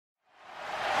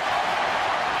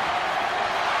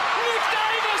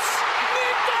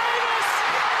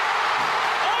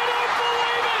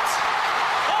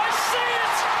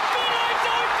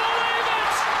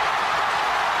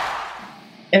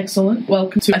Excellent.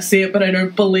 Welcome to I See It But I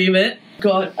Don't Believe It.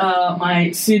 Got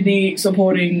my Sydney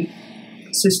supporting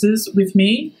sisters with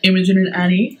me, Imogen and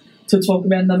Annie, to talk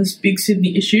about another big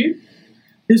Sydney issue.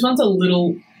 This one's a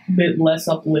little bit less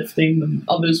uplifting than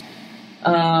others.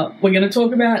 We're going to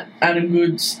talk about Adam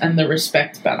Goodes and the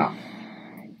Respect banner,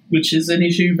 which is an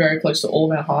issue very close to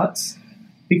all of our hearts,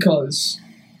 because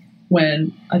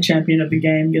when a champion of the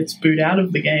game gets booed out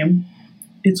of the game,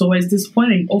 it's always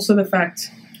disappointing. Also, the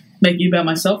fact, making about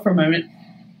myself for a moment,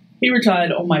 he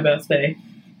retired on my birthday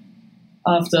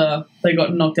after they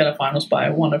got knocked out of finals by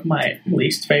one of my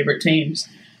least favourite teams.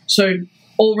 So,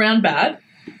 all round bad.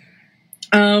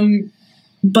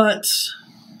 But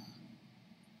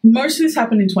most of this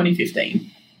happened in 2015.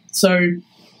 So,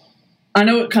 I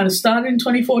know it kind of started in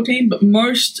 2014, but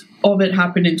most of it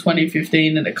happened in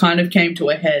 2015, and it kind of came to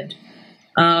a head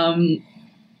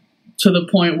to the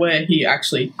point where he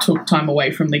actually took time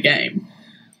away from the game.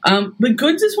 But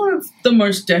Goodes is one of the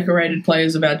most decorated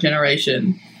players of our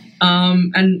generation,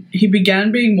 and he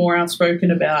began being more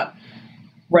outspoken about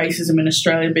racism in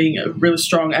Australia, being a really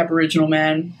strong Aboriginal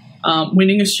man,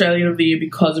 winning Australian of the Year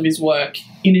because of his work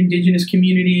in Indigenous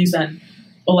communities and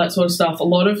all that sort of stuff. A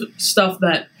lot of stuff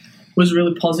that was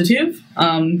really positive,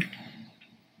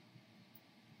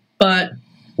 but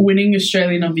winning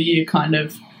Australian of the Year kind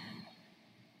of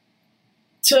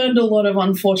turned a lot of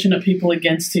unfortunate people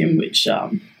against him, which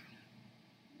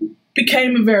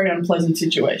became a very unpleasant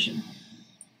situation.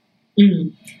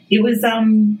 It was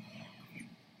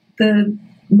the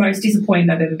most disappointing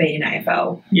I've ever been in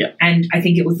AFL. Yeah. And I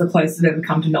think it was the closest I've ever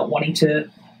come to not wanting to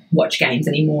watch games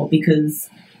anymore, because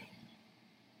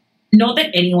not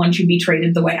that anyone should be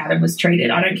treated the way Adam was treated.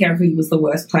 I don't care if he was the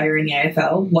worst player in the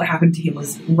AFL. What happened to him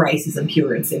was racism,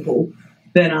 pure and simple.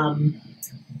 But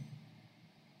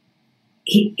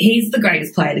he's the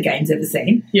greatest player the game's ever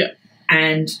seen. Yeah.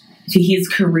 And to his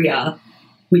career,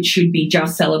 which should be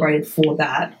just celebrated for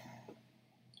that,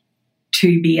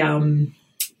 to be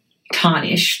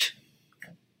tarnished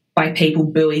by people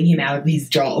booing him out of his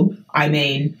job, I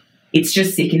mean, it's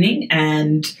just sickening.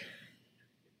 And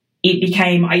it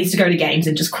became, I used to go to games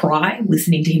and just cry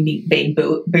listening to him being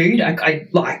booed.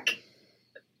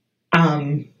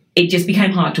 It just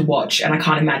became hard to watch, and I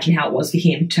can't imagine how it was for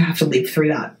him to have to live through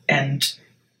that. And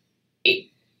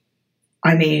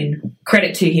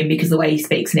credit to him, because the way he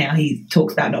speaks now, he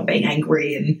talks about not being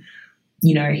angry, and,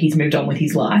 you know, he's moved on with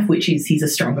his life, which is he's a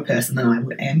stronger person than I am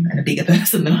and a bigger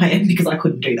person than I am, because I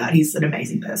couldn't do that. He's an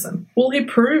amazing person. Well, he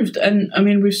proved, and I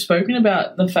mean, we've spoken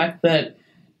about the fact that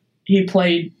he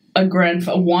played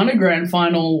won a grand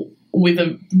final with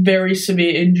a very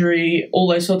severe injury, all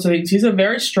those sorts of things. He's a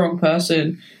very strong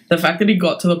person. The fact that he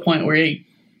got to the point where he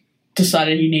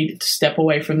decided he needed to step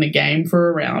away from the game for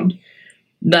a round,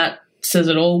 that says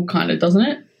it all, kind of, doesn't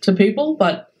it, to people?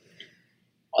 But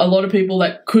a lot of people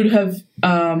that could have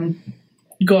gone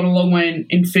a long way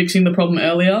in fixing the problem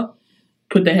earlier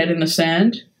put their head in the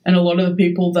sand, and a lot of the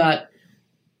people that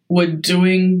were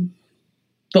doing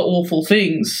the awful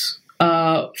things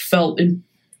felt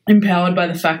empowered by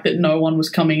the fact that no one was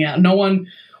coming out. No one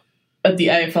at the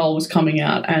AFL was coming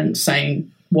out and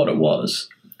saying what it was.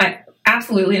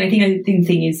 Absolutely, and I think the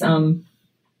thing is the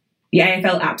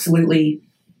AFL absolutely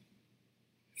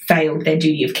failed their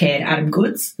duty of care to Adam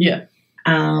Goodes. Yeah.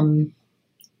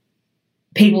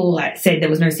 People said there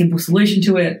was no simple solution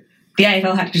to it. The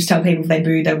AFL had to just tell people if they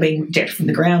booed, they were being rejected from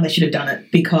the ground. They should have done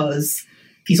it, because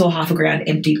if you saw half a ground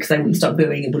emptied because they wouldn't stop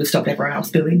booing, it would have stopped everyone else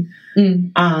booing.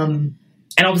 And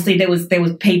obviously there was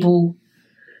people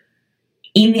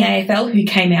in the AFL who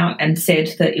came out and said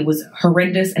that it was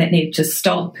horrendous and it needed to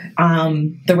stop.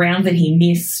 The round that he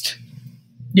missed.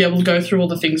 Yeah, we'll go through all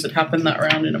the things that happened that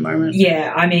round in a moment.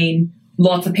 Yeah, I mean,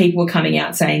 lots of people were coming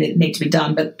out saying that it needed to be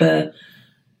done, but the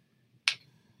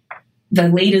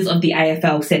leaders of the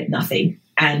AFL said nothing,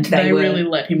 and they really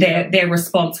let him go. Their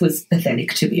response was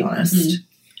pathetic, to be honest.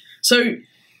 So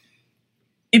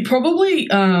it probably,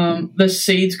 the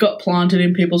seeds got planted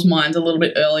in people's minds a little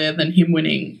bit earlier than him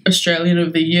winning Australian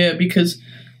of the Year, because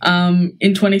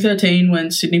in 2013, when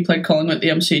Sydney played Collingwood at the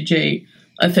MCG,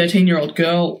 a 13-year-old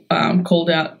girl called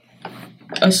out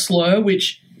a slur,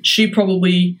 which she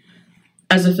probably,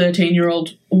 as a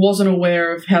 13-year-old, wasn't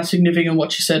aware of how significant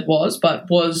what she said was, but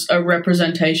was a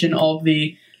representation of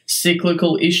the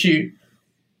cyclical issue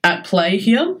at play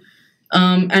here.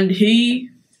 And he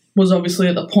was obviously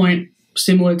at the point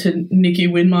similar to Nicky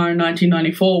Winmar in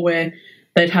 1994, where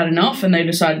they'd had enough and they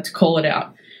decided to call it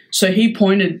out. So he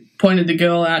pointed the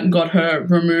girl out and got her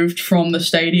removed from the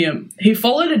stadium. He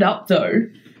followed it up, though,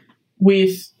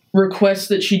 with requests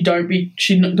that she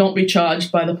not be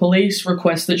charged by the police,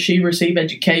 requests that she receive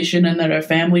education and that her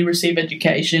family receive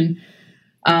education.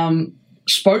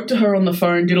 Spoke to her on the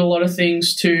phone, did a lot of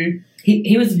things to...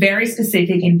 He was very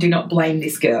specific in do not blame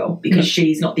this girl because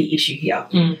she's not the issue here.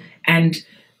 And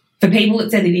for people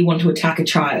that said that he wanted to attack a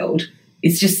child,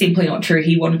 it's just simply not true.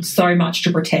 He wanted so much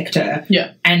to protect her.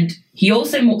 Yeah. And he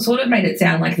also sort of made it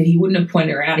sound like that he wouldn't have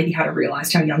pointed her out if he had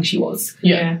realised how young she was.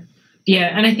 Yeah.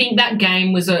 Yeah, and I think that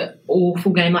game was an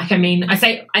awful game. Like, I mean, I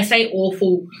say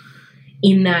awful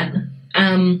in that...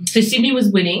 so Sydney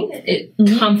was winning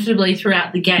comfortably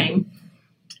throughout the game.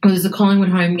 It was a Collingwood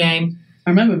home game.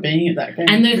 I remember being at that game.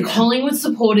 And the Collingwood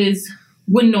supporters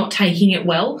were not taking it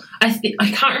well. I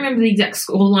can't remember the exact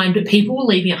scoreline, but people were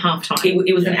leaving at halftime.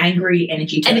 It was an angry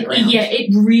energy to the ground. Yeah,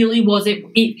 it really was.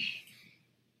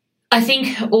 I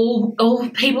think all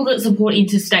people that support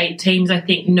interstate teams, I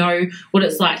think, know what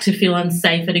it's like to feel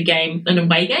unsafe at an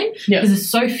away game, because there's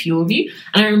so few of you.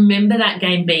 And I remember that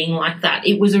game being like that.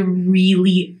 It was a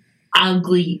really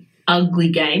ugly, ugly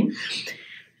game.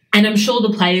 And I'm sure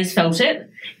the players felt it.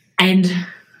 And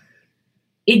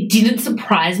it didn't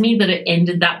surprise me that it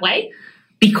ended that way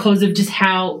because of just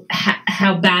how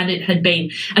bad it had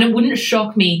been. And it wouldn't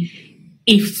shock me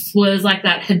if slurs like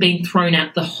that had been thrown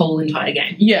out the whole entire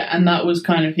game. Yeah, and that was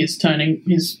kind of his straw that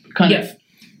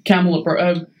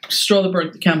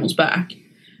broke the camel's back.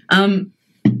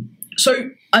 So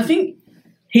I think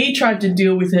he tried to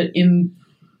deal with it in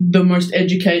the most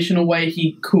educational way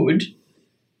he could,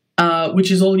 which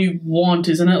is all you want,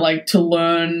 isn't it? Like, to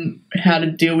learn how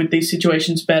to deal with these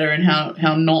situations better and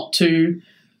how not to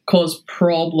cause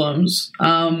problems.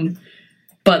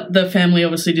 But the family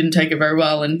obviously didn't take it very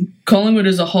well. And Collingwood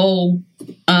as a whole,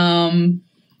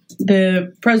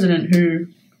 the president, who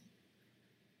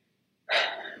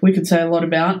we could say a lot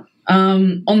about,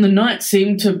 on the night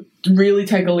seemed to really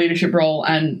take a leadership role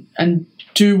and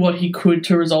do what he could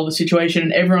to resolve the situation.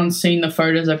 And everyone's seen the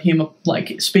photos of him,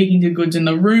 like, speaking to Goods in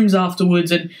the rooms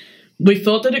afterwards. And we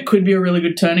thought that it could be a really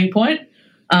good turning point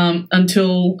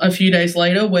until a few days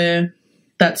later, where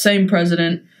that same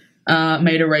president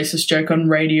made a racist joke on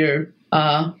radio,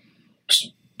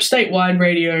 statewide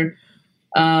radio,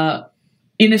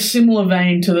 in a similar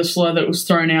vein to the slur that was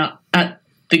thrown out at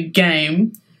the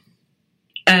game,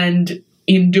 and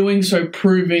in doing so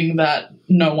proving that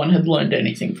no one had learned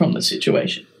anything from the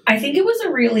situation. I think it was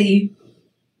a really...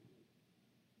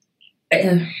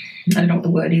 I don't know what the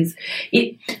word is.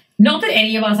 Not that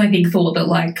any of us, I think, thought that,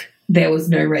 like, there was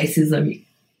no racism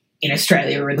in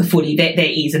Australia or in the footy. There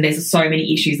is, and there's so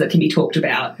many issues that can be talked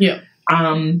about. Yeah.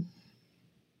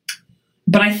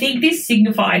 But I think this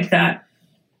signified that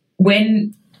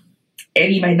when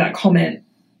Eddie made that comment,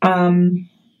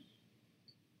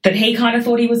 that he kind of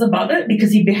thought he was above it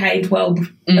because he behaved well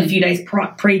a few days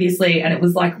previously, and it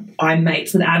was like, I'm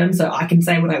mates with Adam, so I can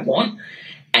say what I want.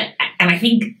 And I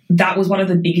think that was one of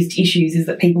the biggest issues, is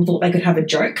that people thought they could have a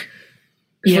joke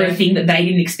for a thing that they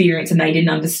didn't experience and they didn't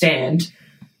understand.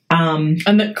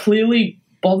 And that clearly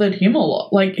bothered him a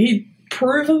lot. Like, he'd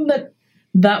proven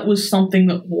that was something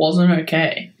that wasn't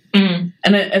okay.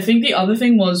 And I think the other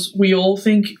thing was, we all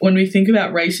think, when we think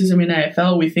about racism in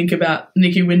AFL, we think about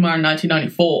Nicky Winmar in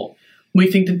 1994.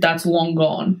 We think that that's long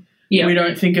gone. Yeah. We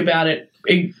don't think about it.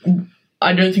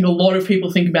 I don't think a lot of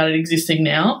people think about it existing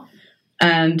now.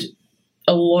 And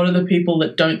a lot of the people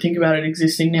that don't think about it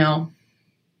existing now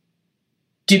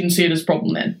didn't see it as a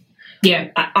problem then. Yeah,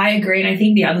 I agree. And I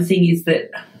think the other thing is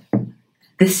that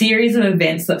the series of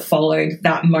events that followed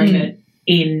that moment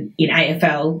in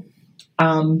AFL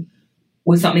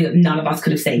was something that none of us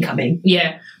could have seen coming.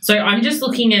 Yeah. So I'm just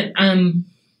looking at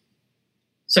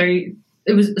so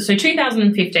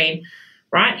 2015,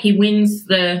 right? He wins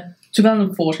the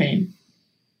 2014.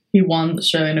 He won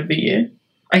Australian of the Year.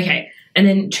 Okay. And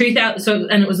then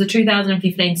and it was the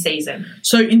 2015 season.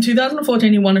 So in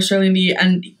 2014 he won Australian of the Year,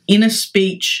 and in a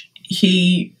speech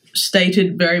he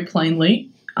stated very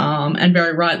plainly and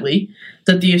very rightly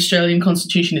that the Australian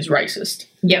Constitution is racist.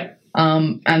 Yep.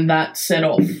 And that set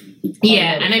off.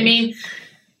 Yeah, and I mean,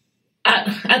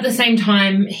 at the same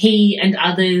time, he and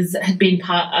others had been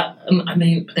part. I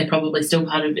mean, they're probably still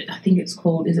part of it. I think it's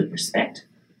called, is it Respect?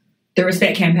 The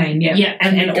Respect campaign, yeah. Yeah,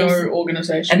 and the Go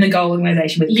organisation. And the Go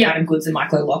organisation with Adam Goods and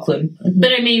Michael O'Loughlin. Mm-hmm.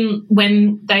 But I mean,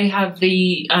 when they have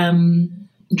the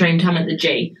Dreamtime at the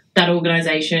G, that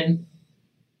organisation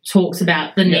talks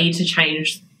about the need to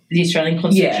change the Australian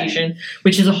Constitution,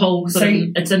 which is a whole sort of,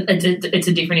 it's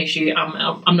a different issue.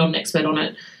 I'm not an expert on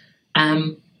it.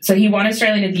 So he won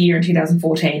Australian of the Year in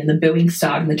 2014, and the booing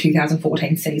started in the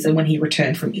 2014 season when he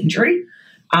returned from injury.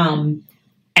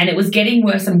 And it was getting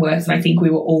worse and worse, and I think we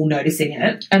were all noticing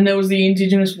it. And there was the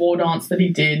Indigenous war dance that he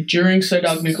did during Sir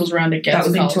Doug Nicholls' round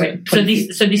against Carlton. So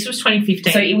this was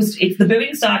 2015. So it's the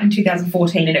booing started in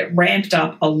 2014, and it ramped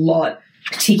up a lot,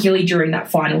 particularly during that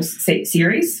final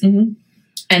series. Mm-hmm.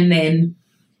 And then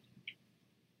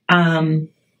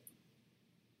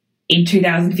in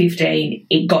 2015,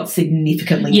 it got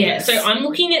significantly worse. So I'm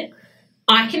looking at...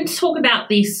 I can talk about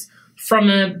this from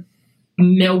a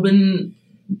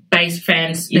Melbourne-based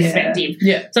fan's perspective.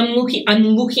 Yeah. So I'm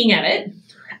looking at it,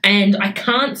 and I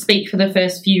can't speak for the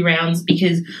first few rounds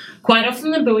because quite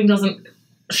often the booing doesn't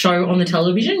show on the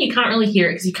television. You can't really hear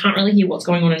it because you can't really hear what's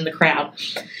going on in the crowd.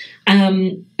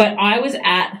 But I was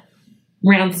at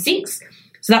round 6,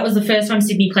 so that was the first time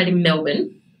Sydney played in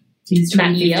Melbourne. Since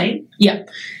that year. Yeah.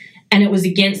 And it was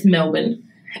against Melbourne,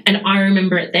 and I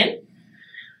remember it then.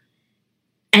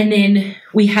 And then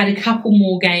we had a couple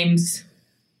more games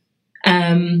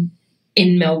in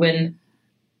Melbourne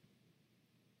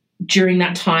during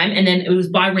that time, and then it was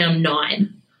by round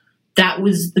 9. That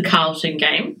was the Carlton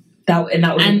game. That was a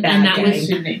bad game. Was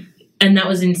Sydney. And that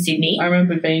was in Sydney. I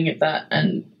remember being at that,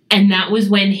 and that was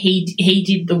when he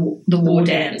did the war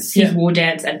dance, his war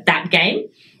dance at that game.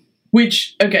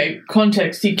 Which, okay,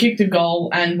 context, he kicked a goal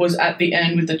and was at the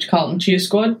end with the Carlton cheer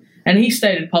squad, and he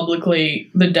stated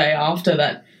publicly the day after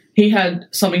that he had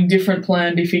something different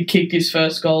planned if he'd kicked his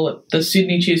first goal at the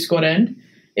Sydney cheer squad end.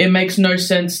 It makes no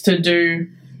sense to do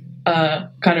a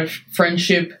kind of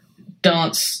friendship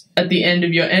dance at the end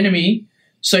of your enemy,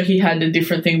 so he had a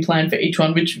different thing planned for each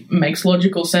one, which makes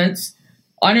logical sense.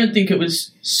 I don't think it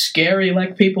was scary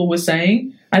like people were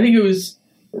saying. I think it was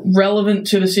relevant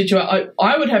to the situation.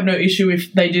 I would have no issue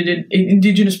if they did it.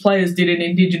 Indigenous players did an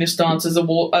Indigenous dance as a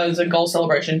goal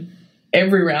celebration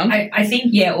every round. I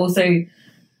think, also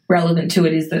relevant to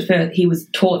it is that he was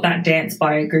taught that dance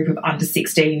by a group of under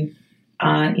 16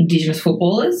 Indigenous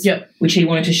footballers. Yep. Which he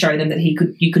wanted to show them that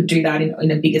you could do that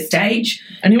in a bigger stage,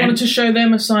 and he wanted to show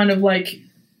them a sign of like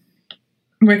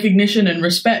recognition and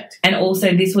respect. And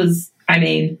also, this was,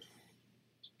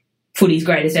 footy's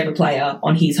greatest ever player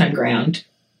on his home ground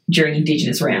during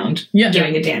Indigenous round,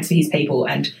 doing a dance for his people,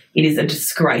 and it is a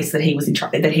disgrace that he was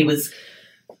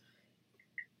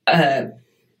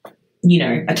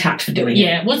attacked for doing it.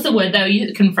 Yeah, what's the word though?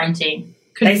 Confronting.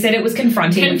 They said it was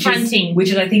confronting. Which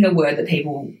is I think a word that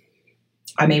people,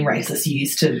 racists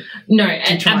use to. No,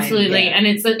 absolutely, and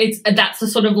it's that's the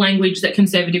sort of language that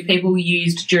conservative people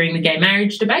used during the gay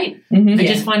marriage debate. Mm-hmm. I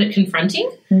just find it confronting,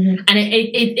 mm-hmm. and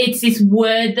it's this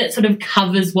word that sort of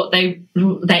covers what they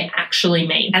actually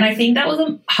mean. And I think that was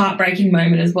a heartbreaking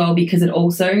moment as well, because it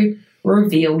also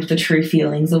revealed the true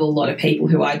feelings of a lot of people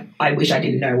who I wish I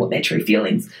didn't know what their true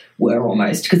feelings were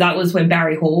almost, because that was when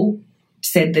Barry Hall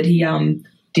said that he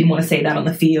didn't want to see that on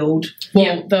the field.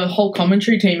 Well, the whole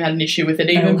commentary team had an issue with it.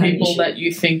 Even people that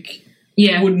you think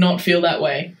would not feel that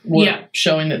way were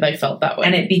showing that they felt that way.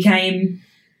 And it became...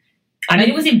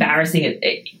 it was embarrassing.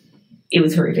 It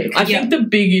was horrific. I think the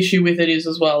big issue with it is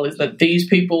that these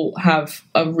people have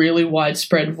a really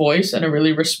widespread voice and a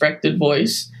really respected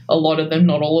voice. A lot of them,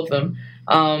 not all of them.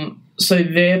 So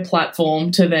their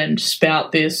platform to then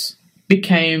spout this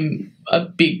became a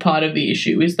big part of the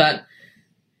issue, is that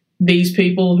these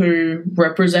people who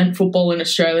represent football in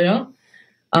Australia,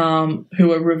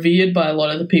 who are revered by a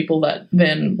lot of the people that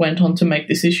then went on to make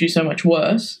this issue so much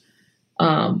worse,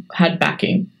 had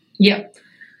backing. Yep.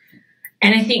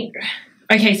 And I think,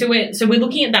 okay, so we're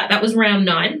looking at that. That was round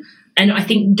 9, and I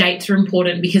think dates are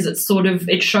important because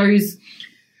it shows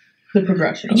the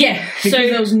progression. Yeah.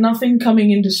 Because there was nothing coming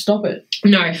in to stop it.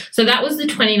 No. So that was the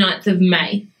 29th of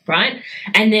May. Right?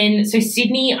 And then, so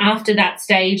Sydney, after that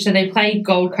stage, so they played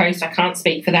Gold Coast. I can't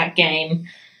speak for that game.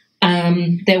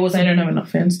 They don't have enough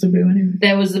fans to boo anyway.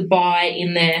 There was a bye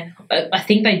in there. I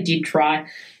think they did try,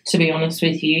 to be honest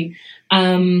with you.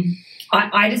 I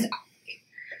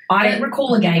don't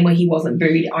recall a game where he wasn't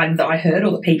booed either. I heard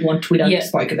or the people on Twitter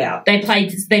spoke about. They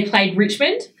played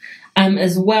Richmond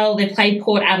as well. They played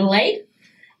Port Adelaide.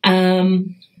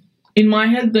 In my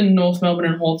head, the North Melbourne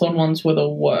and Hawthorn ones were the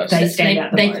worst. They stand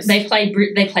out the most. They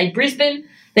played Brisbane,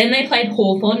 then they played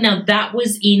Hawthorn. Now, that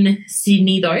was in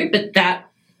Sydney, though, but that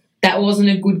wasn't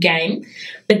a good game.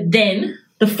 But then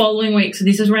the following week, so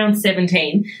this was round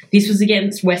 17, this was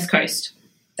against West Coast.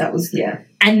 That was,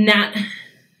 And that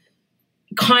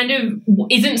kind of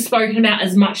isn't spoken about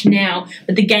as much now,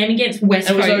 but the game against West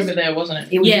Coast... It was over there, wasn't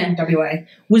it? It was in WA.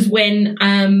 Was when...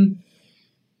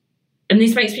 and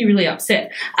this makes me really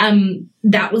upset.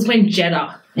 That was when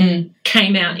Jeddah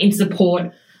came out in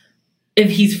support of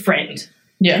his friend.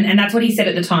 Yeah. And that's what he said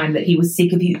at the time, that he was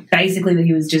sick of that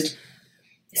he was just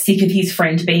sick of his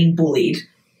friend being bullied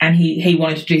and he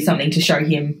wanted to do something to show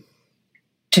him,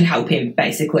 to help him,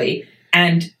 basically.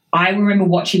 And I remember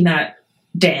watching that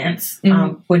dance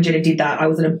when Jetta did that. I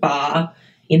was at a bar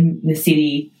in the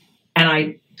city, and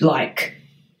I,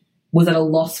 was at a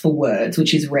loss for words,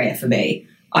 which is rare for me.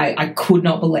 I could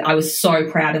not believe. I was so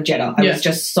proud of Jetta. I was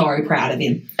just so proud of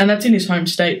him. And that's in his home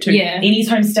state too. Yeah, in his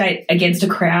home state against a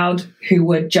crowd who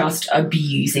were just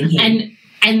abusing him.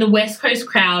 And the West Coast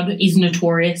crowd is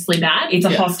notoriously bad. It's a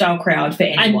hostile crowd for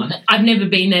anyone. I've never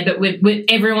been there, but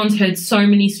everyone's heard so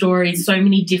many stories, so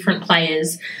many different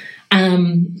players,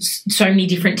 so many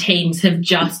different teams have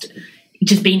just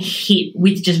been hit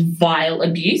with just vile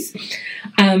abuse.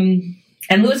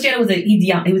 And Lewis Jetta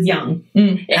he was young.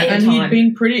 And he'd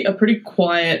been a pretty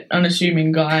quiet,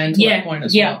 unassuming guy until that point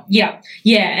as well. Yeah.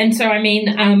 And so, I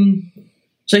mean...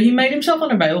 so he made himself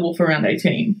unavailable for round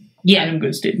 18. Yeah. Adam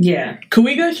Goodes did. Yeah. Could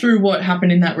we go through what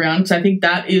happened in that round? Because I think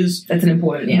that's an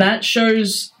important, that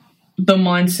shows the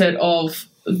mindset of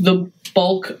the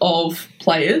bulk of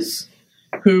players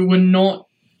who were not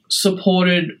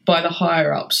supported by the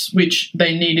higher-ups, which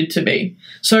they needed to be.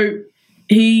 So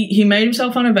he made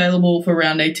himself unavailable for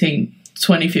round 18,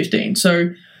 2015. So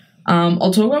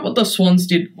I'll talk about what the Swans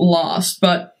did last,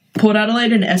 but Port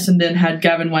Adelaide and Essendon had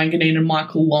Gavin Wanganeen and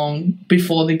Michael Long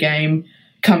before the game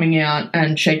coming out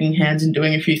and shaking hands and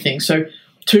doing a few things. So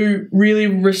two really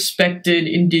respected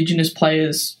Indigenous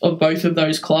players of both of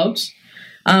those clubs.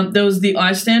 There was the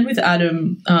I Stand With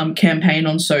Adam campaign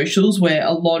on socials where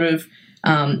a lot of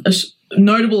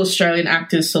notable Australian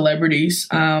actors, celebrities,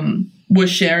 were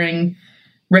sharing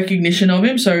recognition of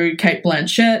him. So Kate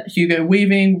Blanchett, Hugo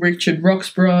Weaving, Richard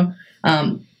Roxburgh,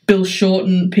 Bill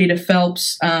Shorten, Peter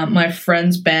Phelps, my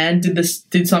friend's band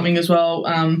did something as well.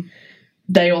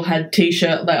 They all had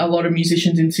T-shirts. A lot of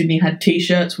musicians in Sydney had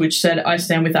T-shirts which said "I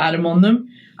Stand With Adam" on them.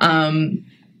 And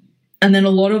then a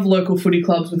lot of local footy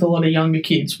clubs with a lot of younger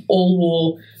kids all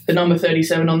wore the number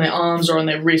 37 on their arms or on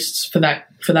their wrists for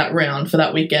that round, for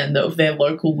that weekend of their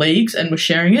local leagues, and were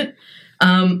sharing it.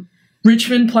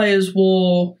 Richmond players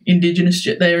wore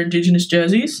their Indigenous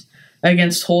jerseys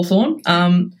against Hawthorn.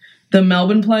 The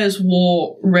Melbourne players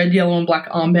wore red, yellow and black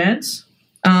armbands.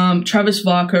 Travis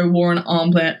Varco wore an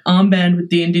armband with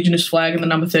the Indigenous flag and the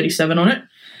number 37 on it,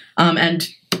 and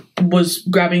was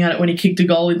grabbing at it when he kicked a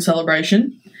goal in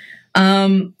celebration.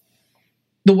 The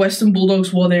Western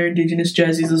Bulldogs wore their Indigenous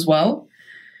jerseys as well,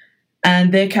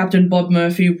 and their captain Bob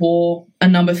Murphy wore a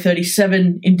number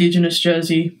 37 Indigenous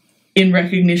jersey in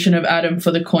recognition of Adam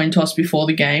for the coin toss before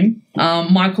the game.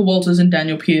 Michael Walters and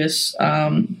Daniel Pearce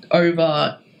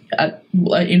over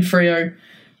in Freo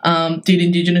did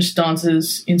Indigenous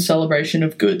dances in celebration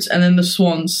of Goodes. And then the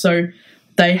Swans, so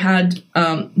they had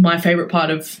my favourite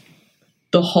part of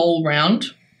the whole round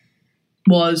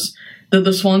was that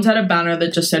the Swans had a banner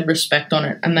that just said respect on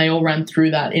it, and they all ran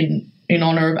through that in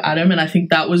honour of Adam, and I think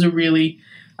that was a really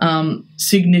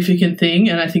significant thing,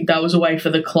 and I think that was a way for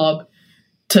the club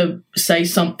to say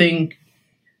something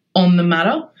on the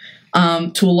matter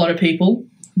to a lot of people.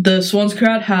 The Swans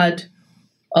crowd had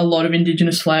a lot of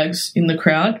Indigenous flags in the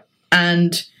crowd,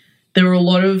 and there were a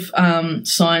lot of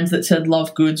signs that said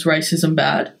love Goodes, racism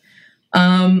bad.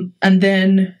 And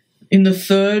then in the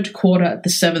third quarter at the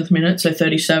 7th minute, so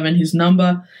 37, his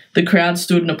number, the crowd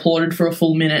stood and applauded for a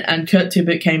full minute, and Kurt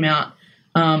Tippett came out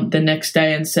the next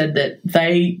day and said that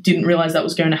they didn't realise that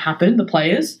was going to happen, the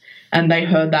players, and they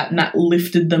heard that, and that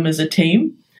lifted them as a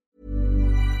team.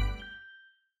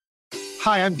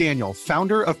 Hi, I'm Daniel,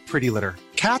 founder of Pretty Litter.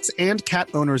 Cats and cat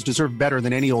owners deserve better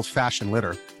than any old-fashioned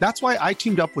litter. That's why I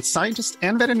teamed up with scientists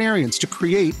and veterinarians to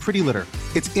create Pretty Litter.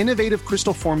 Its innovative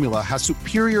crystal formula has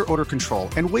superior odor control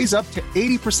and weighs up to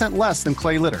 80% less than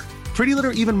clay litter. Pretty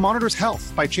Litter even monitors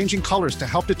health by changing colors to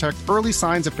help detect early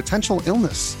signs of potential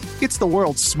illness. It's the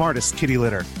world's smartest kitty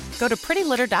litter. Go to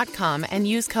prettylitter.com and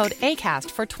use code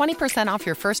ACAST for 20% off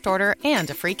your first order and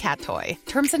a free cat toy.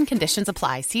 Terms and conditions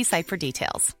apply. See site for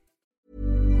details.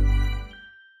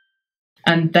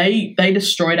 And they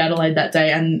destroyed Adelaide that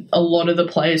day, and a lot of the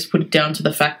players put it down to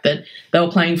the fact that they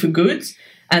were playing for Goodes,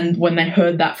 and when they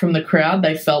heard that from the crowd,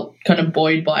 they felt kind of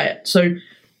buoyed by it. So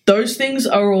those things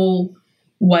are all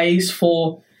ways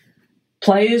for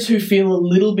players who feel a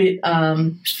little bit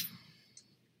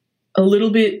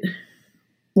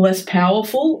less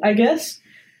powerful, I guess,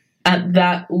 at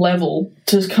that level,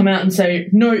 to come out and say,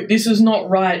 no, this is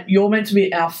not right. You're meant to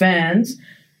be our fans.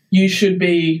 You should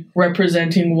be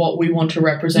representing what we want to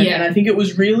represent. Yeah. And I think it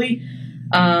was really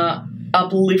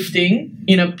uplifting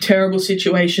in a terrible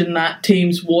situation that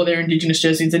teams wore their Indigenous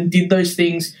jerseys and did those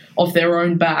things off their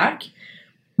own back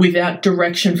without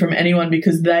direction from anyone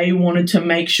because they wanted to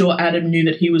make sure Adam knew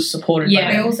that he was supported by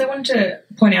I them. also wanted to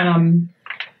point out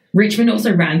Richmond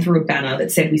also ran through a banner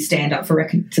that said, "We stand up for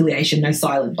reconciliation, no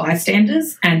silent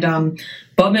bystanders." And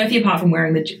Bob Murphy, apart from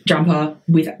wearing the jumper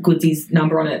with Goodsy's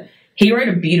number on it, he wrote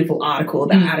a beautiful article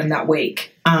about Adam that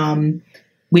week,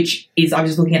 which is, I'm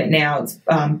just looking at it now, it's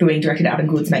being directed at Adam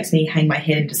Goods makes me hang my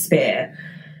head in despair.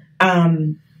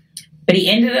 But he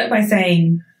ended it by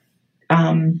saying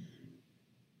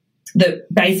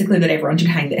that basically that everyone should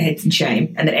hang their heads in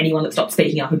shame and that anyone that's not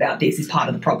speaking up about this is part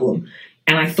of the problem.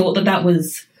 And I thought that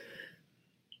was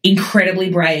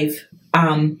incredibly brave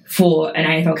for an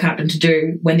AFL captain to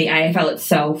do when the AFL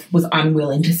itself was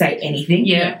unwilling to say anything.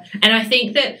 Yeah. And I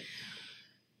think that,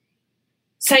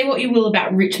 say what you will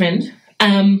about Richmond,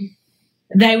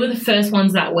 they were the first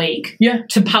ones that week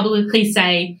to publicly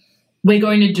say, we're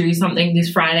going to do something this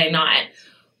Friday night.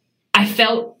 I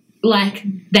felt like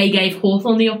they gave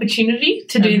Hawthorn the opportunity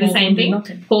to do the same thing.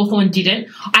 Hawthorn didn't.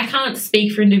 I can't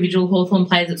speak for individual Hawthorn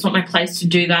players. It's not my place to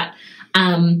do that.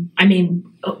 I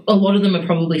mean, a lot of them are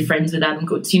probably friends with Adam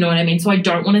Goods, you know what I mean? So I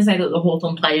don't want to say that the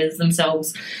Hawthorn players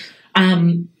themselves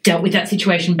dealt with that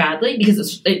situation badly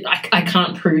because I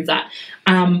can't prove that.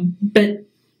 But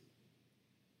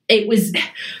it was...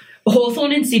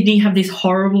 Hawthorn and Sydney have this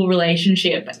horrible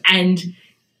relationship and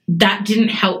that didn't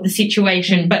help the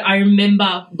situation. But I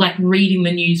remember, reading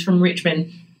the news from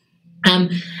Richmond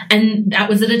and that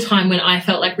was at a time when I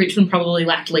felt like Richmond probably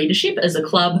lacked leadership as a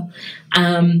club.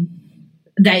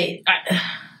 They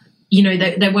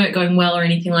weren't going well or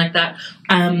anything like that.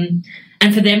 And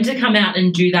for them to come out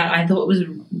and do that, I thought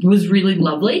was really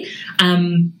lovely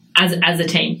as a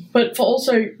team. But for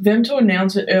also them to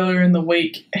announce it earlier in the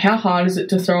week, how hard is it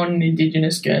to throw on an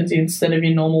Indigenous Guernsey instead of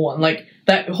your normal one?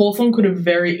 That Hawthorn could have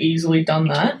very easily done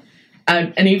that.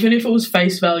 And even if it was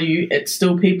face value, it's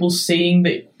still people seeing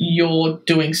that you're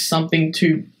doing something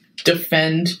to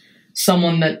defend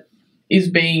someone that is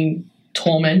being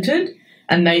tormented,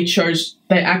 and they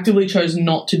actively chose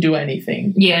not to do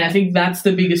anything. Yeah. And I think that's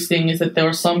the biggest thing, is that there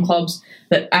are some clubs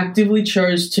that actively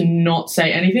chose to not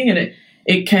say anything, and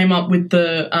it came up with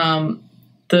the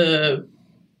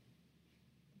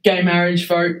gay marriage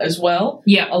vote as well.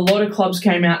 Yeah. A lot of clubs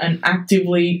came out and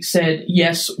actively said,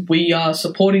 yes, we are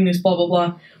supporting this, blah, blah,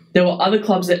 blah. There were other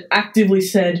clubs that actively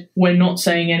said, we're not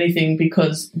saying anything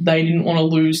because they didn't want to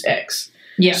lose X.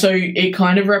 Yeah. So it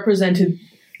kind of represented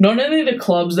not only the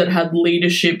clubs that had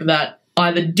leadership that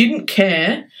either didn't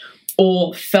care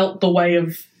or felt the way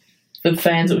of the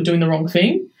fans that were doing the wrong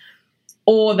thing,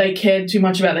 or they cared too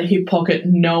much about the hip pocket,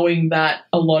 knowing that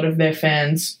a lot of their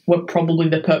fans were probably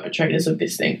the perpetrators of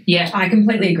this thing. Yeah, I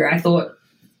completely agree. I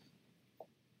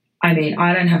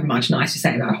don't have much nice to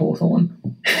say about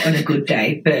Hawthorn on a good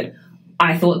day, but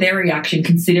I thought their reaction,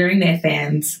 considering their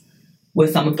fans were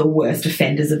some of the worst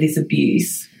offenders of this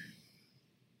abuse,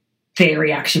 their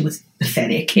reaction was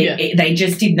pathetic. They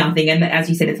just did nothing. And as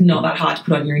you said, it's not that hard to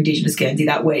put on your Indigenous Guernsey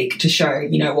that week to show,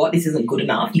 you know what, this isn't good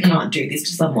enough. You can't do this to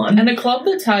someone. And a club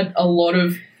that's had a lot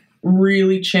of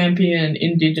really champion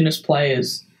Indigenous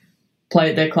players play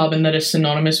at their club and that are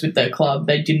synonymous with their club,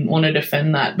 they didn't want to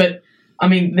defend that. But, I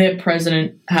mean, their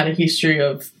president had a history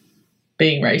of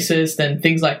being racist and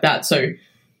things like that. So,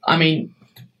 I mean,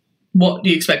 what do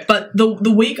you expect? But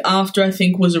the week after, I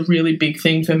think, was a really big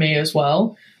thing for me as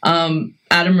well.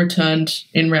 Adam returned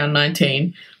in round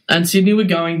 19 and Sydney were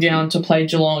going down to play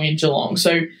Geelong in Geelong.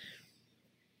 So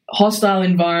hostile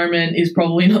environment is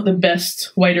probably not the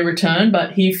best way to return,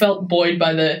 but he felt buoyed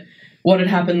by what had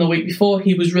happened the week before.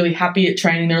 He was really happy at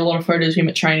training. There are a lot of photos of him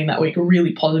at training that week,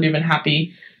 really positive and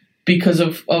happy because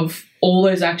of all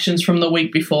those actions from the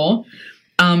week before.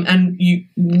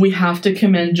 We have to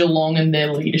commend Geelong and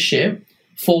their leadership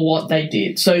for what they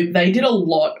did. So they did a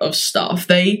lot of stuff.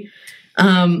 They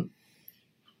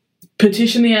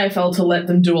petitioned the AFL to let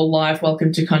them do a live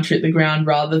welcome to country at the ground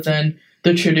rather than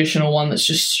the traditional one that's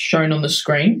just shown on the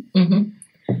screen. Mm-hmm.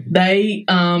 They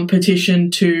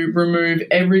petitioned to remove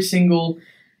every single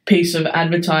piece of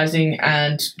advertising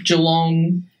and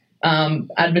Geelong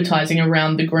advertising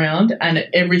around the ground, and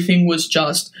everything was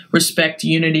just respect,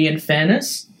 unity and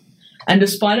fairness. And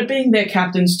despite it being their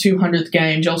captain's 200th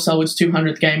game, Joel Selwood's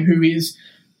 200th game, who is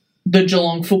the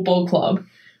Geelong Football Club,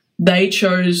 they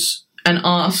chose and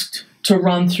asked to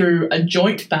run through a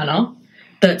joint banner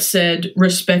that said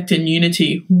respect and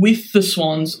unity with the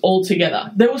Swans all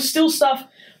together. There was still stuff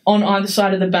on either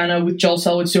side of the banner with Joel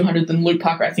Selwood's 200th and Luke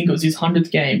Parker, I think it was his 100th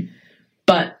game.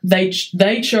 But they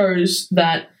chose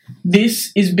that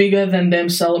this is bigger than them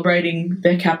celebrating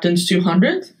their captain's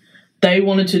 200th. They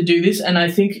wanted to do this, and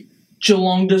I think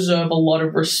Geelong deserve a lot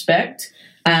of respect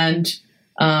and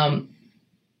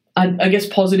I guess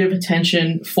positive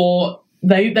attention for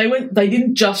they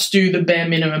didn't just do the bare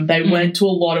minimum. They went to a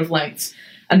lot of lengths,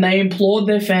 and they implored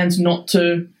their fans not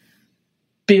to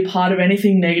be a part of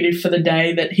anything negative for the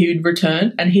day that he would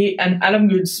return. And Adam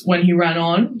Goodes, when he ran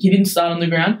on, he didn't start on the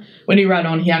ground. When he ran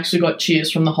on, he actually got cheers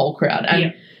from the whole crowd,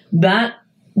 and that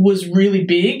was really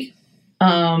big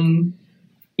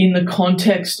in the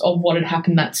context of what had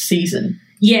happened that season.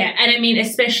 Yeah, and I mean,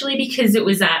 especially because it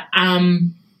was at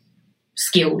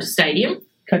Skilled Stadium.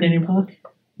 Cardenio Park?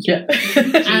 Yeah.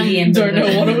 Don't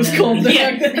know what it was called.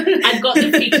 Yeah. I've got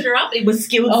the picture up. It was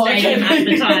Skilled Stadium at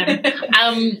the time.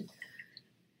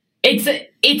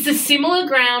 It's a similar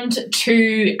ground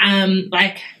to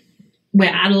like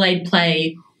where Adelaide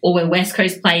play or where West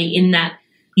Coast play, in that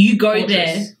you go fortress.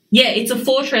 there. Yeah, it's a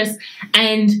fortress,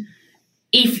 and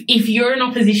if you're an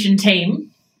opposition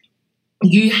team,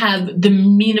 you have the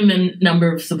minimum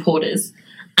number of supporters.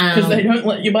 Because they don't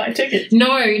let you buy a ticket. No.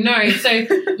 So,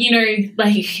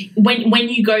 like when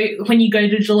you go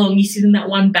to Geelong, you sit in that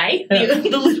one bay,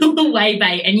 the little away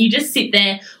bay, and you just sit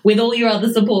there with all your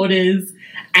other supporters,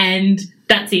 and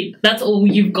that's it. That's all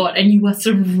you've got, and you are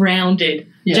surrounded,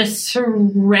 just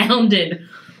surrounded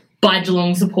by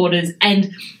Geelong supporters,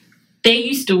 and they're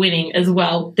used to winning as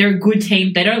well. They're a good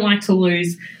team. They don't like to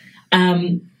lose.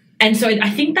 And so I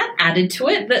think that added to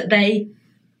it, that they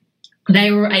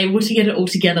were able to get it all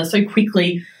together so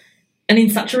quickly and in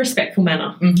such a respectful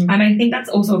manner. Mm-hmm. And I think that's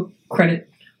also credit,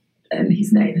 and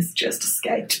his name has just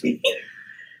escaped me.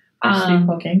 Steve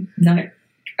Hawking? No.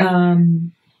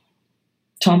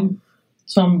 Tom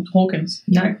Hawkins?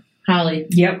 No. Harley?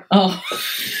 Yep. Oh.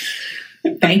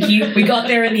 Thank you. We got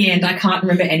there in the end. I can't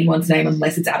remember anyone's name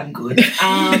unless it's Adam Good.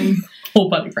 Or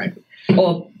Buddy Franklin.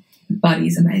 Or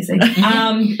Buddy's amazing.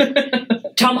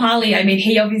 Tom Harley, I mean,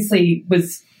 he obviously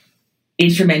was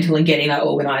instrumental in getting that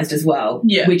organised as well,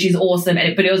 which is awesome.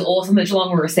 But it was awesome that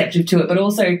Geelong were receptive to it. But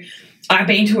also, I've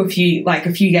been to a few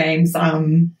games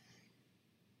in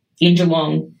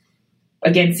Geelong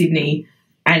against Sydney,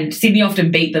 and Sydney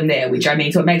often beat them there, which, I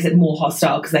mean, so it makes it more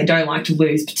hostile because they don't like to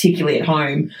lose, particularly at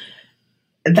home.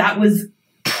 That was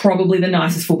probably the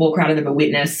nicest football crowd I've ever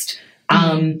witnessed.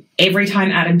 Every time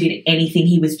Adam did anything,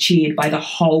 he was cheered by the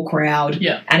whole crowd.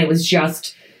 Yeah. And it was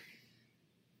just,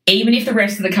 even if the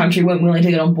rest of the country weren't willing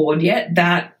to get on board yet,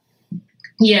 that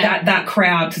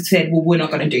crowd said, well, we're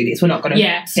not going to do this. We're not going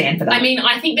to stand for that. I mean,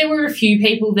 I think there were a few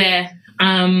people there,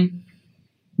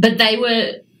 but they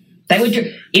were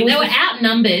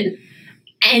outnumbered,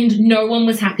 and no one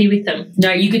was happy with them.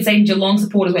 No, you could say Geelong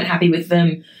supporters weren't happy with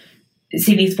them.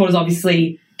 Sydney supporters,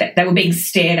 obviously, they were being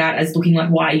stared at as looking like,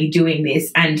 why are you doing this?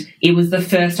 And it was the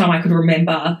first time I could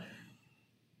remember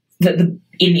that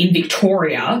in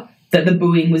Victoria that the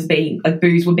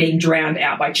boos were being drowned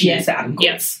out by cheers for Adam Goodes.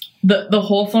 Yes. The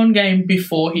Hawthorn game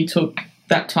before he took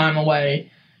that time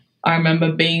away, I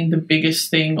remember being the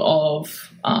biggest thing of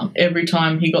every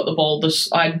time he got the ball,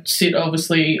 I'd sit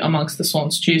obviously amongst the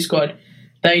Swans cheer squad.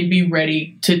 They'd be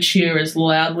ready to cheer as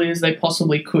loudly as they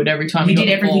possibly could every time he got the ball.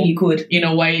 You did everything you could. In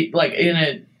a way, like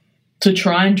to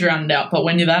try and drown it out. But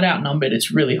when you're that outnumbered, it's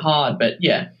really hard. But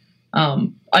yeah,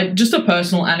 just a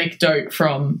personal anecdote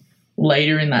from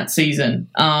later in that season.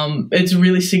 It's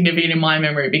really significant in my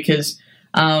memory because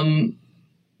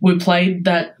we played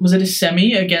was it a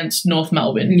semi against North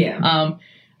Melbourne? Yeah.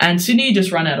 And Sydney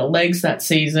just ran out of legs that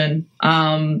season.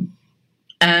 And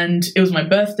it was my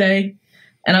birthday.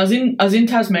 And I was in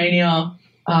Tasmania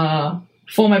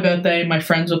for my birthday. My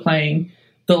friends were playing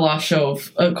the last show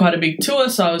of quite a big tour,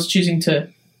 so I was choosing to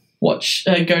go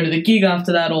to the gig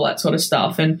after that, all that sort of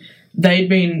stuff. And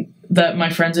my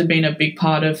friends had been a big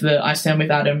part of the I Stand With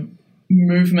Adam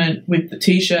movement with the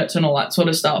T-shirts and all that sort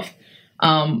of stuff.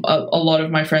 A lot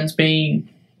of my friends being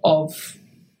of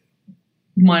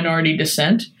minority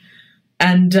descent.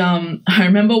 And I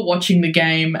remember watching the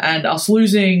game and us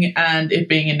losing and it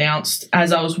being announced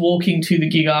as I was walking to the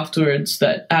gig afterwards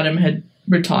that Adam had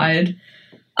retired.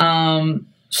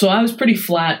 So I was pretty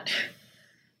flat,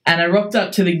 and I rocked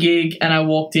up to the gig and I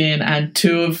walked in, and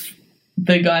two of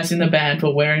the guys in the band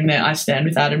were wearing their I Stand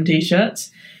With Adam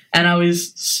T-shirts, and I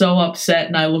was so upset,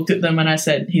 and I looked at them and I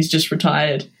said, he's just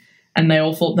retired. And they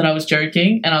all thought that I was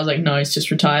joking, and I was like, no, he's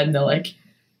just retired. And they're like,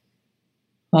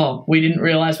 oh, we didn't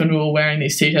realise when we were wearing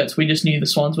these T-shirts, we just knew the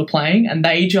Swans were playing, and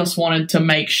they just wanted to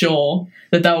make sure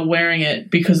that they were wearing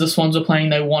it because the Swans were playing.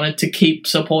 They wanted to keep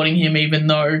supporting him even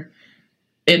though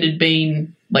it had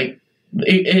been, like,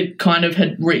 it kind of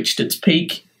had reached its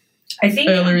peak, I think,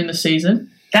 earlier in the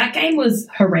season. That game was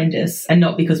horrendous, and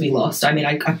not because we lost. I mean,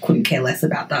 I couldn't care less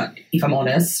about that, if I'm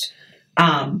honest,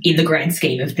 in the grand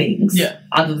scheme of things. Yeah.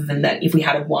 Other than that, if we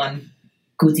had won,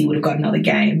 Goodsy would have got another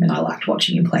game, and I liked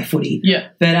watching him play footy. Yeah.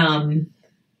 But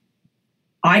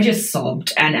I just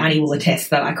sobbed, and Annie will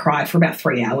attest that I cried for about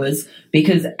 3 hours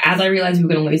because as I realised we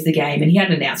were going to lose the game, and he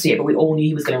hadn't announced it yet, but we all knew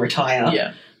he was going to retire.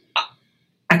 Yeah.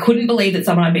 I couldn't believe that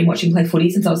someone I'd been watching play footy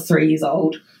since I was 3 years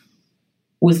old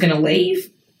was going to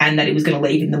leave, and that it was going to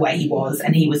leave in the way he was.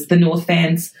 And he was, the North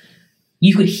fans,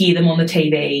 you could hear them on the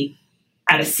TV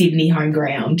at a Sydney home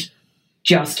ground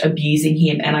just abusing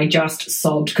him, and I just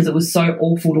sobbed because it was so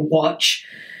awful to watch.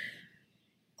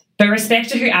 But respect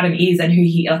to who Adam is and who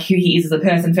he is as a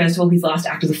person. First of all, his last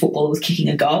act as a footballer was kicking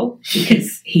a goal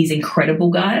because he's incredible,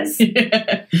 guys.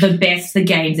 Yeah. The best the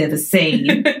game's ever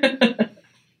seen.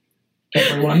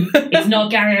 Everyone. It's not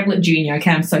Gary Ablett Jr.,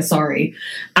 okay? I'm so sorry.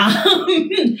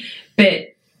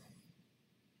 But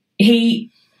he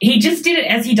just did it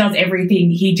as he does everything.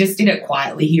 He just did it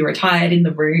quietly. He retired in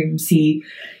the rooms. He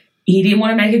didn't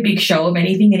want to make a big show of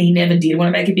anything, and he never did want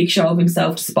to make a big show of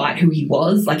himself despite who he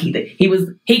was. Like he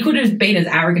could have been as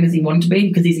arrogant as he wanted to be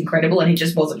because he's incredible, and he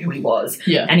just wasn't who he was.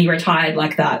 Yeah. And he retired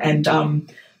like that, and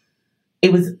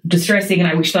it was distressing, and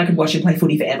I wish that I could watch him play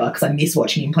footy forever because I miss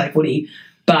watching him play footy.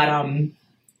 But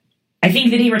I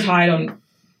think that he retired on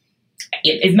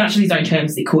as much of his own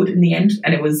terms as he could in the end,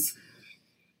 and it was,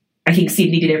 I think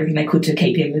Sydney did everything they could to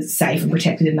keep him as safe and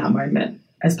protected in that moment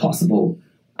as possible.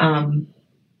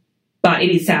 But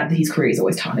it is sad that his career is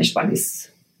always tarnished by this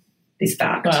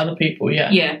fact. By other people,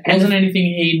 yeah. Yeah. It wasn't anything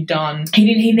he'd done.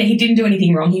 He didn't do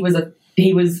anything wrong.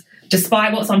 He was,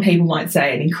 despite what some people might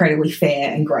say, an incredibly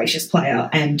fair and gracious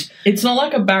player. And It's not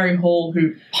like a Barry Hall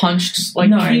who punched,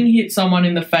 No. King hit someone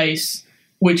in the face,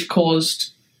 which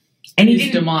caused his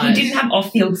demise. He didn't have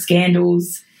off-field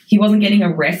scandals. He wasn't getting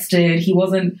arrested. He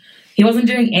wasn't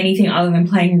doing anything other than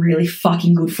playing really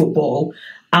fucking good football.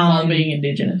 While being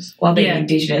Indigenous.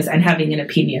 Indigenous and having an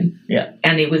opinion. Yeah.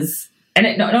 And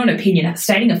not an opinion,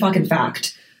 stating a fucking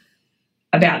fact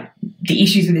about the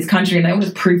issues with this country, and they all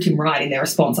just proved him right in their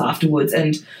response afterwards.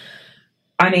 And,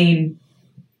 I mean,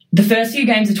 the first few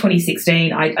games of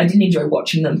 2016, I didn't enjoy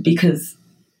watching them because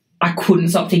I couldn't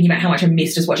stop thinking about how much I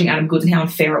missed just watching Adam Goodes and how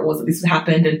unfair it was that this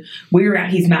happened. And we were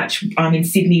at his match in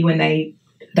Sydney when they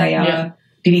did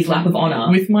his lap of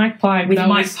honour. With Mike Pike. With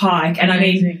Mike Pike. And,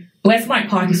 amazing. I mean, bless Mike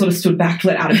Pike, who sort of stood back to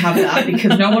let Adam have that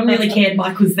because no one really cared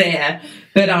Mike was there.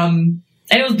 But and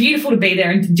it was beautiful to be there,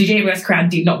 and the GWS crowd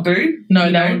did not boo. No,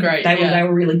 they were great. They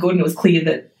were really good, and it was clear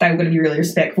that they were going to be really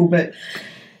respectful. But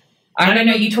I don't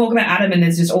know, you talk about Adam, and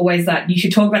there's just always that. You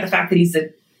should talk about the fact that he's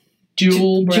a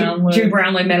dual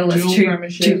Brownlow medalist, two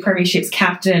premierships,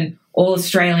 captain,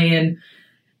 All-Australian,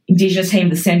 Indigenous Team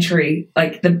of the Century.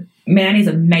 Like, the man is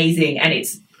amazing, and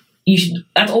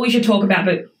that's all you should talk about,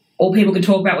 but all people can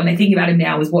talk about when they think about him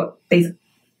now is what these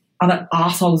other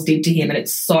assholes did to him, and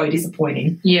it's so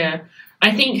disappointing. Yeah.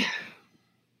 I think,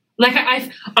 like,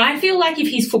 I feel like if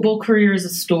his football career is a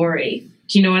story,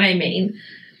 do you know what I mean?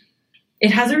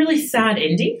 It has a really sad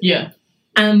ending. Yeah.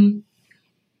 And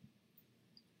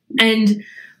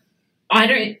I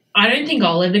don't think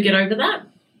I'll ever get over that.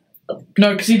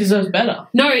 No, because he deserves better.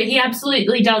 No, he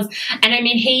absolutely does. And I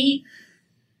mean,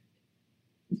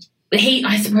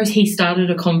 I suppose he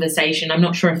started a conversation. I'm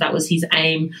not sure if that was his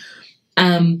aim.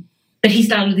 But he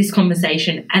started this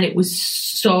conversation, and it was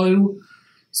so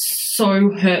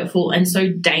hurtful and so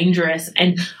dangerous.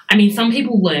 And, I mean, some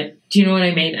people learnt. Do you know what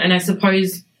I mean? And I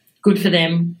suppose good for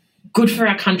them, good for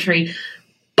our country.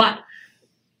 But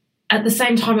at the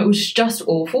same time, it was just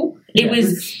awful.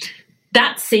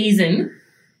 That season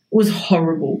was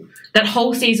horrible. That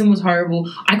whole season was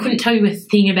horrible. I couldn't tell you a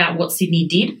thing about what Sydney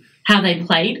did, how they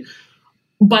played.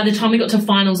 By the time we got to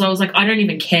finals, I was like, I don't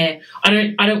even care. I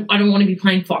don't want to be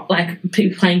playing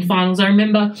finals. I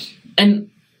remember, and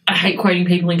I hate quoting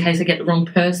people in case I get the wrong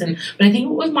person, but I think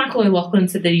it was Michael O'Loughlin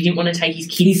said that he didn't want to take his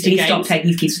kids to games. He stopped taking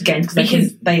his kids to games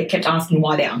because they kept asking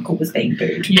why their uncle was being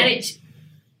booed. Yeah. And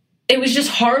it was just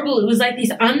horrible. It was like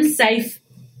this unsafe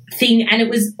thing, and it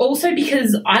was also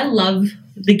because I love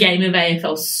the game of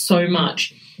AFL so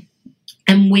much,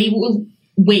 and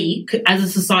we, as a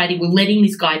society, were letting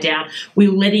this guy down. We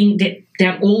were letting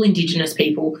down all Indigenous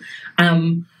people,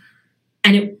 and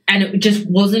it just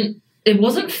wasn't. It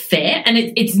wasn't fair, and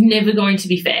it's never going to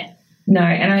be fair. No,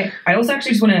 and I also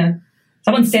actually just want to.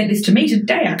 Someone sent this to me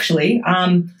today. Actually,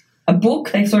 a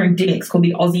book they saw in Dimmicks called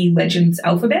The Aussie Legends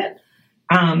Alphabet,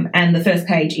 and the first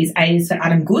page is A is for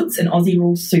Adam Goodes, an Aussie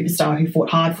rules superstar who fought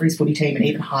hard for his footy team and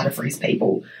even harder for his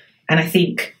people. And I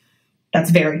think that's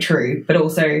very true, but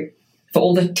also, for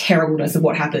all the terribleness of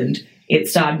what happened, it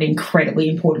started an incredibly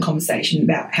important conversation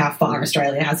about how far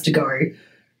Australia has to go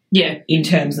in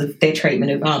terms of their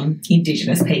treatment of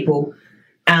Indigenous people.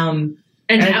 And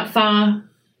how far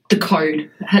the code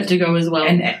had to go as well.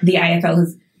 And the AFL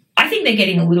has, I think they're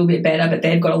getting a little bit better, but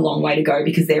they've got a long way to go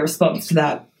because their response to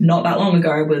that not that long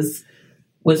ago was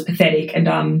pathetic. And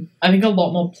I think a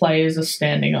lot more players are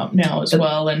standing up now as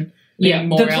well, and being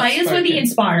more the players were the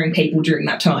inspiring people during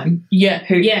that time.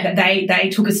 They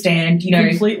took a stand. You know,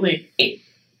 completely.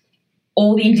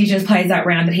 All the Indigenous players that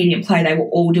round that he didn't play, they were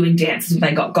all doing dances when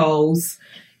they got goals.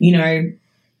 You know,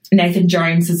 Nathan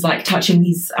Jones is like touching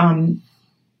his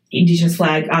Indigenous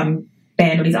flag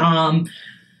band on his arm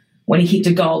when he kicked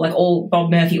a goal. Like all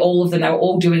Bob Murphy, all of them, they were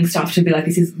all doing stuff to be like,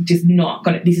 this is not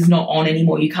on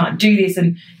anymore. You can't do this.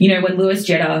 And you know, when Lewis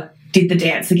Jetta did the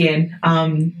dance again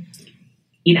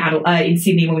in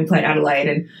Sydney when we played Adelaide,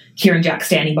 and Kieran Jack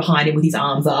standing behind him with his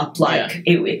arms up,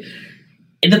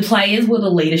 the players were the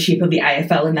leadership of the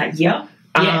AFL in that year.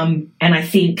 And I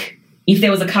think if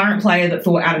there was a current player that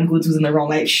thought Adam Goodes was in the wrong,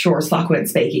 they sure as fuck weren't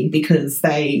speaking, because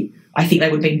I think they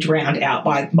would have been drowned out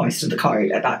by most of the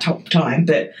code at that time.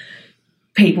 But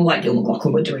people like Gil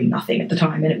McLachlan were doing nothing at the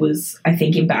time, and it was, I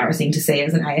think, embarrassing to see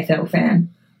as an AFL fan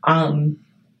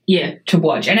to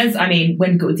watch. And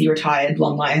when Goodsy retired,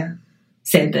 Longmire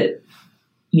said that,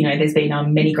 you know, there's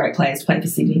been many great players to play for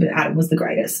Sydney, but Adam was the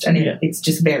greatest, and it's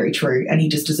just very true, and he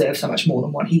just deserves so much more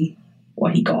than what he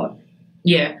got.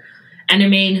 Yeah. And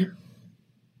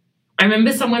I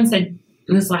remember someone said,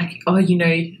 it was like, oh, you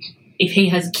know, if he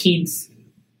has kids,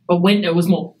 or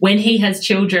when he has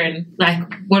children,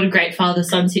 like what a great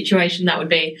father-son situation that would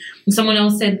be. And someone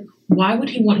else said, why would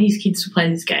he want his kids to play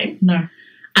this game? No.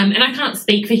 And I can't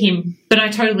speak for him, but I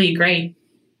totally agree.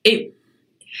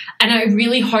 And I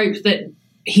really hope that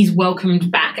he's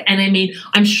welcomed back. And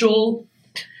I'm sure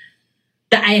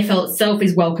the AFL itself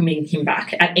is welcoming him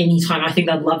back at any time. I think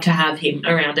they'd love to have him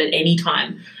around at any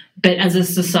time. But as a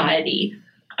society,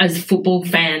 as football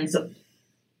fans,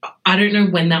 I don't know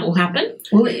when that will happen.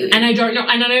 Well, and I don't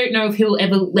know if he'll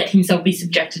ever let himself be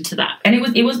subjected to that. And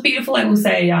it was beautiful, I will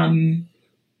say,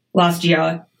 last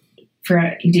year for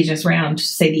our Indigenous round, to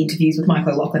see the interviews with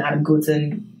Michael O'Loughlin, Adam Goodes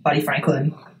and Buddy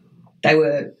Franklin. That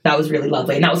was really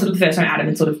lovely. And that was sort of the first time Adam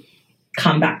had sort of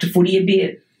come back to footy a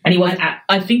bit. And he was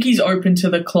I think he's open to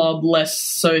the club, less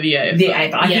so the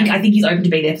AFL. I think he's open to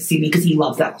be there for Sydney because he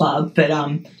loves that club. But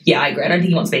I agree. I don't think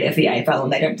he wants to be there for the AFL,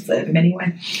 and they don't deserve him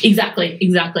anyway.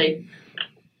 Exactly.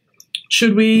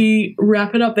 Should we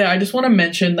wrap it up there? I just want to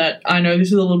mention that I know this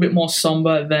is a little bit more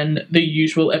somber than the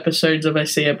usual episodes of I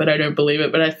See It, but I don't believe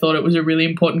it. But I thought it was a really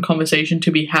important conversation to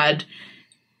be had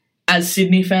as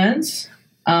Sydney fans.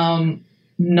 None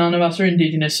of us are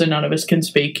Indigenous, so none of us can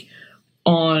speak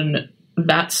on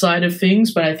that side of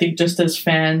things, but I think just as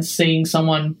fans, seeing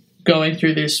someone going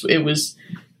through this, it was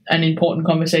an important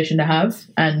conversation to have,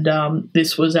 and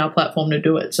this was our platform to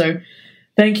do it. So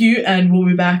thank you, and we'll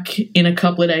be back in a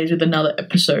couple of days with another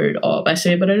episode of I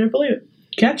See It, But I Don't Believe It.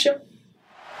 Catch ya.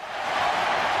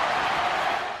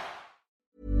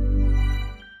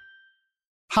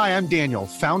 Hi, I'm Daniel,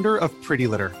 founder of Pretty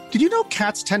Litter. Did you know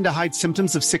cats tend to hide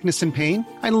symptoms of sickness and pain?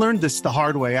 I learned this the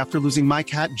hard way after losing my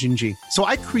cat, Gingy. So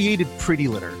I created Pretty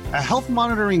Litter, a health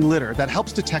monitoring litter that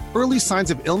helps detect early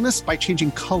signs of illness by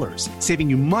changing colors, saving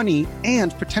you money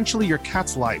and potentially your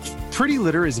cat's life. Pretty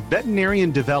Litter is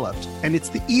veterinarian developed, and it's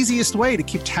the easiest way to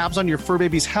keep tabs on your fur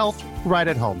baby's health right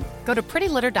at home. Go to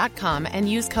prettylitter.com and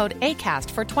use code ACAST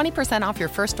for 20% off your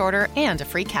first order and a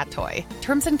free cat toy.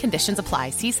 Terms and conditions apply.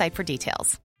 See site for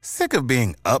details. Sick of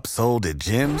being upsold at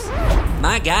gyms?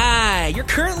 My guy, you're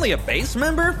currently a base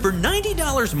member? For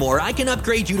 $90 more, I can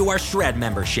upgrade you to our Shred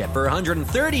membership. For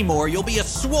 $130 more, you'll be a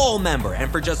Swole member.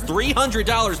 And for just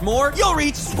 $300 more, you'll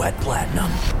reach Sweat Platinum.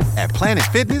 At Planet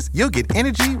Fitness, you'll get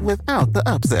energy without the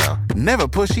upsell. Never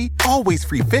pushy, always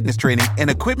free fitness training and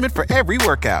equipment for every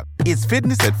workout. It's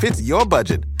fitness that fits your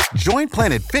budget. Join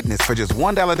Planet Fitness for just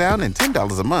 $1 down and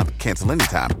 $10 a month. Cancel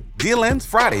anytime. Deal ends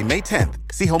Friday, May 10th.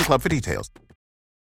 See Home Club for details.